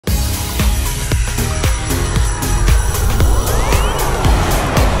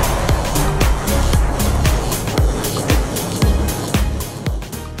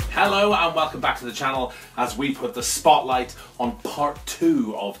Hello and welcome back to the channel as we put the spotlight on part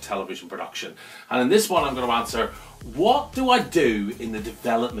 2 of television production. And in this one I'm going to answer, what do I do in the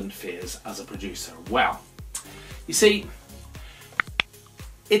development phase as a producer? Well, you see,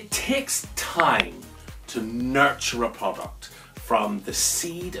 it takes time to nurture a product from the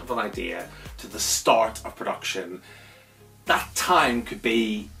seed of an idea to the start of production. That time could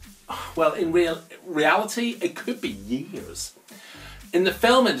be, well, in reality, it could be years. In the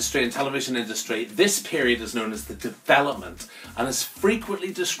film industry and television industry, this period is known as the development and is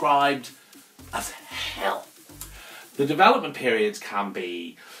frequently described as hell. The development periods can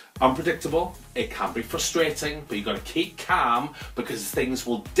be unpredictable, it can be frustrating, but you've got to keep calm because things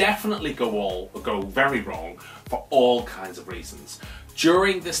will definitely go very wrong for all kinds of reasons.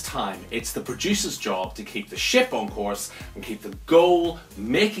 During this time, it's the producer's job to keep the ship on course and keep the goal,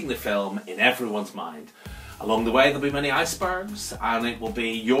 making the film, in everyone's mind. Along the way there'll be many icebergs and it will be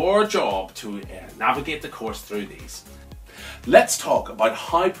your job to navigate the course through these. Let's talk about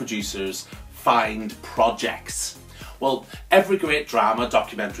how producers find projects. Well, every great drama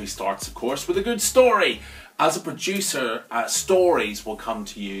documentary starts, of course, with a good story. As a producer, stories will come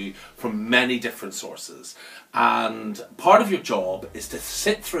to you from many different sources, and part of your job is to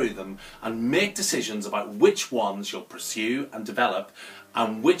sit through them and make decisions about which ones you'll pursue and develop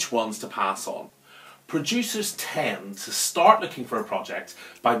and which ones to pass on. Producers tend to start looking for a project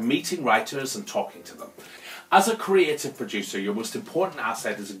by meeting writers and talking to them. As a creative producer, your most important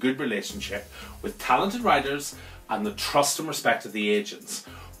asset is a good relationship with talented writers and the trust and respect of the agents.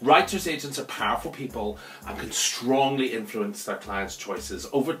 Writers' agents are powerful people and can strongly influence their clients' choices.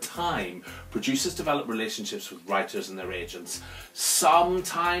 Over time, producers develop relationships with writers and their agents.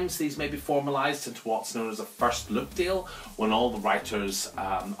 Sometimes these may be formalised into what's known as a first look deal, when all the writers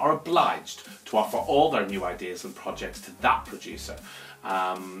are obliged to offer all their new ideas and projects to that producer.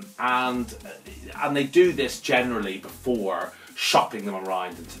 And they do this generally before shopping them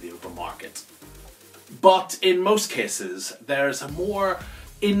around into the open market. But in most cases, there's a more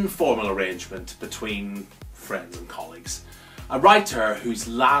informal arrangement between friends and colleagues. A writer whose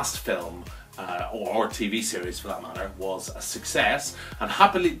last film or TV series for that matter was a success and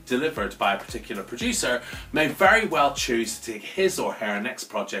happily delivered by a particular producer may very well choose to take his or her next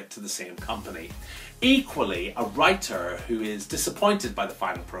project to the same company. Equally, a writer who is disappointed by the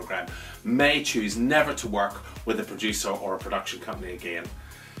final programme may choose never to work with a producer or a production company again.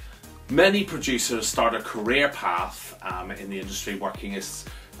 Many producers start a career path in the industry working as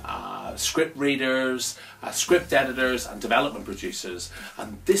script readers, script editors and development producers,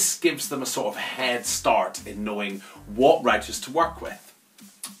 and this gives them a sort of head start in knowing what writers to work with.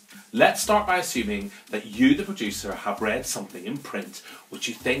 Let's start by assuming that you, the producer, have read something in print which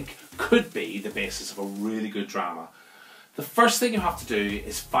you think could be the basis of a really good drama. The first thing you have to do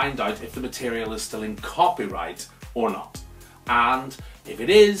is find out if the material is still in copyright or not, and if it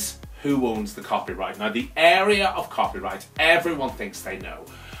is, who owns the copyright. Now, the area of copyright everyone thinks they know,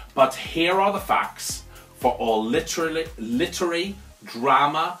 but here are the facts. For all literary,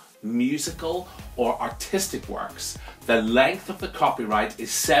 drama, musical or artistic works, the length of the copyright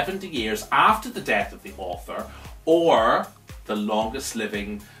is 70 years after the death of the author or the longest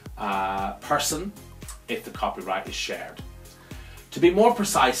living person if the copyright is shared. To be more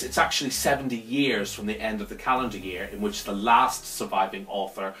precise, it's actually 70 years from the end of the calendar year in which the last surviving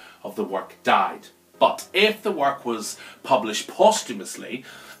author of the work died. But if the work was published posthumously,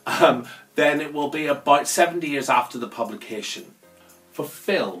 then it will be about 70 years after the publication. For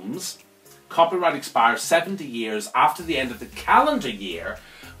films, copyright expires 70 years after the end of the calendar year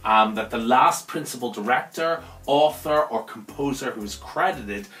that the last principal director, author or composer who is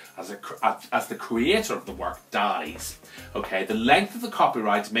credited as the creator of the work dies. Okay, the length of the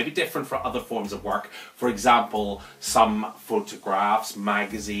copyright may be different for other forms of work. For example, some photographs,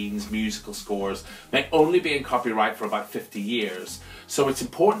 magazines, musical scores may only be in copyright for about 50 years. So it's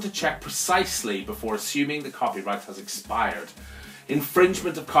important to check precisely before assuming the copyright has expired.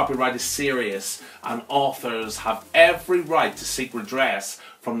 Infringement of copyright is serious and authors have every right to seek redress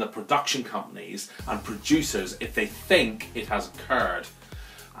from the production companies and producers if they think it has occurred.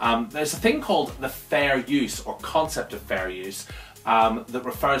 There's a thing called the fair use or concept of fair use that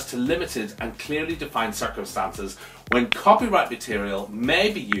refers to limited and clearly defined circumstances when copyright material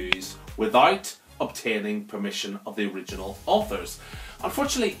may be used without obtaining permission of the original authors.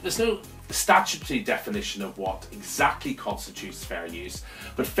 Unfortunately, there's no statutory definition of what exactly constitutes fair use,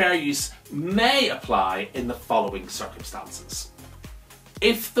 but fair use may apply in the following circumstances.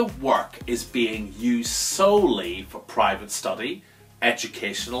 If the work is being used solely for private study,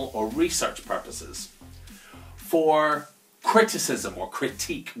 educational or research purposes, for criticism or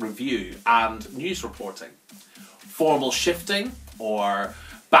critique, review, and news reporting. Formal shifting or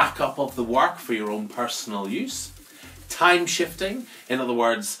backup of the work for your own personal use. Time shifting, in other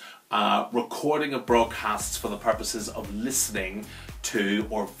words, recording of broadcasts for the purposes of listening to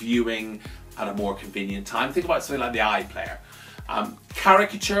or viewing at a more convenient time. Think about something like the iPlayer.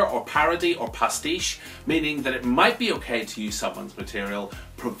 Caricature or parody or pastiche, meaning that it might be okay to use someone's material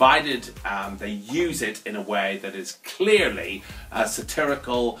provided they use it in a way that is clearly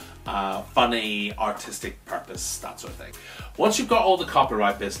satirical, funny, artistic purpose, that sort of thing. Once you've got all the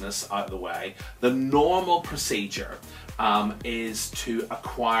copyright business out of the way, the normal procedure is to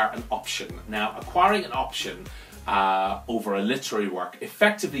acquire an option. Now, acquiring an option over a literary work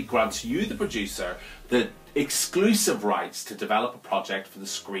effectively grants you, the producer, the exclusive rights to develop a project for the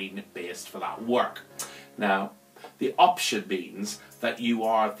screen based for that work. Now, the option means that you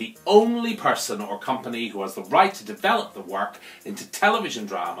are the only person or company who has the right to develop the work into television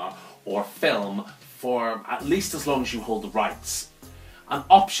drama or film for at least as long as you hold the rights. An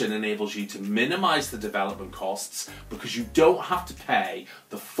option enables you to minimise the development costs because you don't have to pay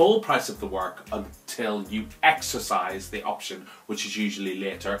the full price of the work until you exercise the option, which is usually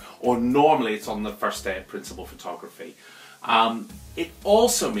later, or normally it's on the first day of principal photography. It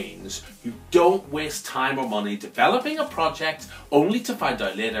also means you don't waste time or money developing a project only to find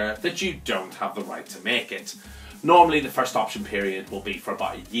out later that you don't have the right to make it. Normally the first option period will be for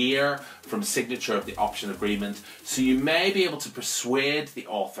about a year from signature of the option agreement, so you may be able to persuade the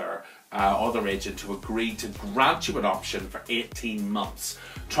author or their agent to agree to grant you an option for 18 months,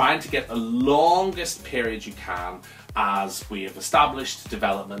 trying to get the longest period you can, as we have established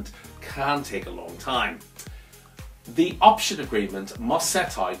development can take a long time. The option agreement must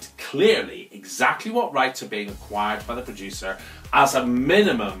set out clearly exactly what rights are being acquired by the producer. As a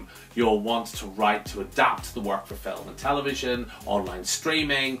minimum, you'll want to write to adapt the work for film and television, online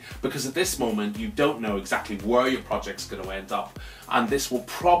streaming, because at this moment you don't know exactly where your project's going to end up, and this will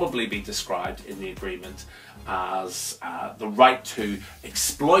probably be described in the agreement as the right to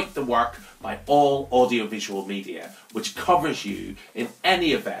exploit the work by all audiovisual media, which covers you in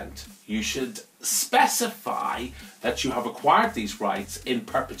any event. You should specify that you have acquired these rights in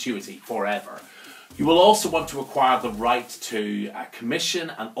perpetuity, forever. You will also want to acquire the right to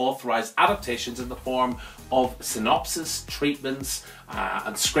commission and authorise adaptations in the form of synopsis, treatments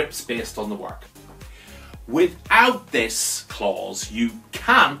and scripts based on the work. Without this clause, you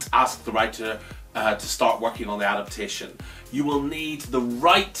can't ask the right to start working on the adaptation. You will need the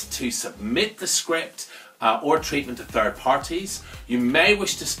right to submit the script or treatment to third parties. You may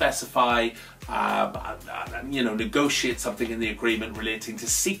wish to specify, negotiate something in the agreement relating to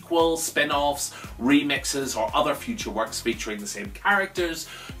sequels, spin-offs, remixes, or other future works featuring the same characters.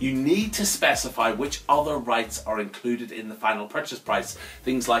 You need to specify which other rights are included in the final purchase price.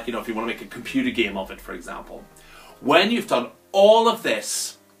 Things like, if you want to make a computer game of it, for example. When you've done all of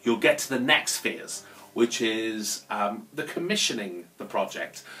this, you'll get to the next phase, which is the commissioning the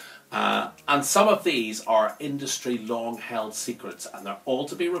project. And some of these are industry long-held secrets, and they're all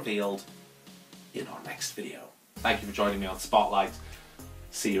to be revealed in our next video. Thank you for joining me on Spotlight.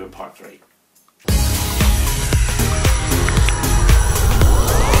 See you in part 3.